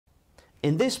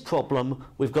In this problem,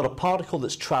 we've got a particle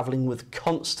that's travelling with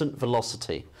constant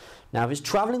velocity. Now, if it's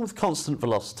travelling with constant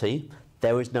velocity,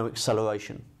 there is no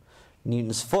acceleration.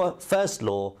 Newton's first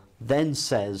law then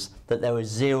says that there is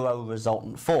zero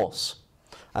resultant force.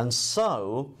 And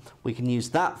so, we can use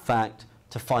that fact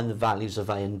to find the values of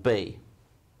A and B.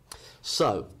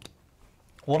 So,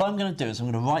 what I'm going to do is I'm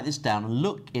going to write this down and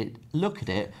look at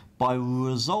it by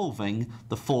resolving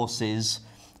the forces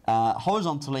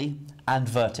horizontally and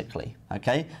vertically.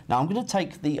 Okay. Now I'm going to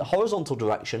take the horizontal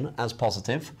direction as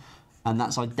positive, and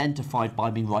that's identified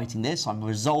by me writing this. I'm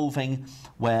resolving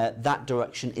where that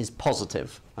direction is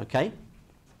positive. Okay.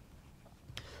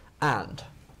 And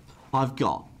I've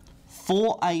got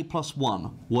 4a plus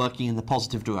 1 working in the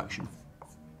positive direction.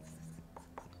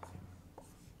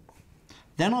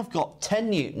 Then I've got 10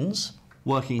 newtons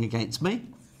working against me,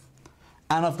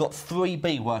 and I've got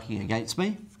 3b working against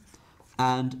me,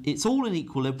 and it's all in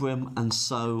equilibrium, and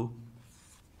so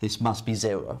this must be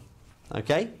 0.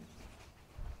 Okay?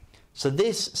 So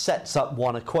this sets up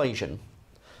one equation.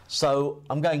 So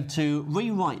I'm going to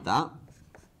rewrite that.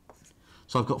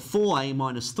 So I've got 4a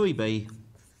minus 3b.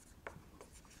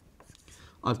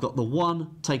 I've got the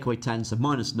 1, take away 10, so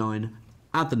minus 9,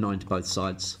 add the 9 to both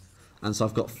sides. And so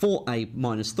I've got 4a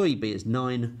minus 3b is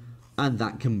 9, and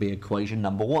that can be equation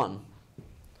number 1.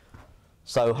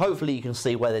 So hopefully you can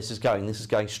see where this is going. This is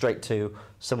going straight to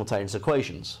simultaneous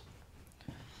equations.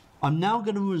 I'm now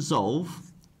going to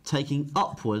resolve taking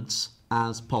upwards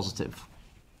as positive.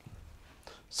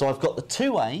 So I've got the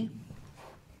 2a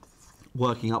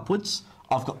working upwards.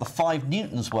 I've got the 5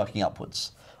 newtons working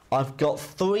upwards. I've got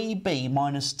 3b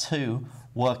minus 2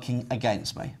 working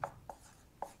against me.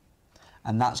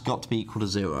 And that's got to be equal to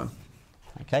 0.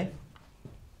 Okay?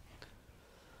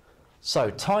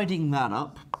 So, tidying that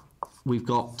up, we've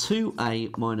got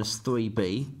 2a minus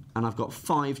 3b, and I've got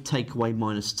 5 take away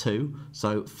minus 2,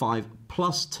 so 5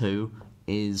 plus 2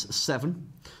 is 7.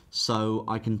 So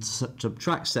I can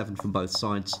subtract 7 from both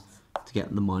sides to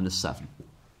get the minus 7.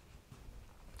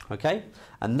 Okay?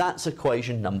 And that's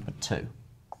equation number 2.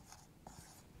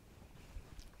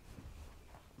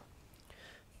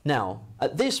 Now,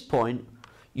 at this point,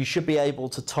 you should be able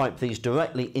to type these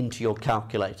directly into your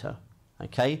calculator,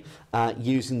 okay,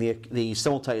 using the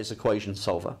simultaneous equation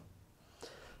solver.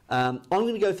 I'm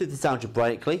going to go through this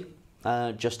algebraically,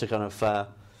 just to kind of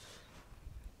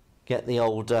get the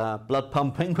old blood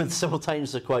pumping with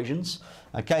simultaneous equations.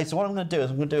 Okay, so what I'm going to do is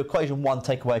I'm going to do equation 1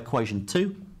 take away equation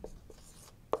 2.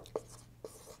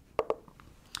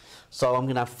 So I'm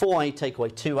going to have 4a take away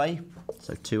 2a,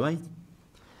 so 2a.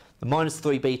 The minus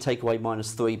 3b take away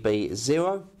minus 3b is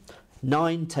 0.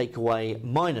 9 take away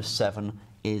minus 7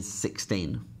 is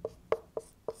 16.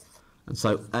 And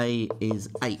so a is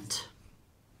 8.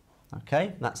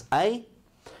 Okay, that's a.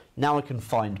 Now I can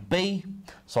find b.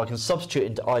 So I can substitute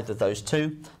into either of those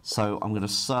two. So I'm going to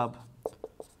sub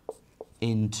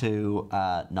into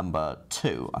number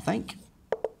 2, I think.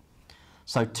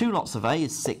 So 2 lots of a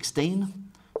is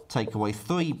 16. Take away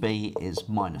 3b is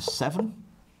minus 7.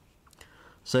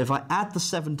 So if I add the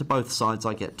 7 to both sides,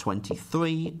 I get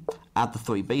 23. Add the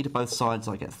 3b to both sides,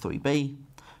 I get 3b.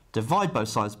 Divide both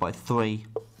sides by 3.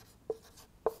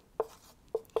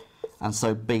 And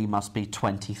so b must be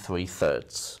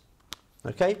 23/3.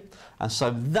 Okay? And so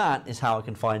that is how I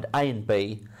can find a and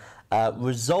b,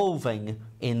 resolving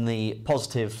in the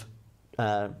positive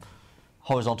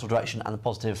horizontal direction and the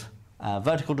positive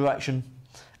vertical direction,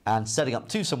 and setting up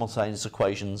two simultaneous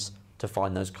equations to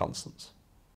find those constants.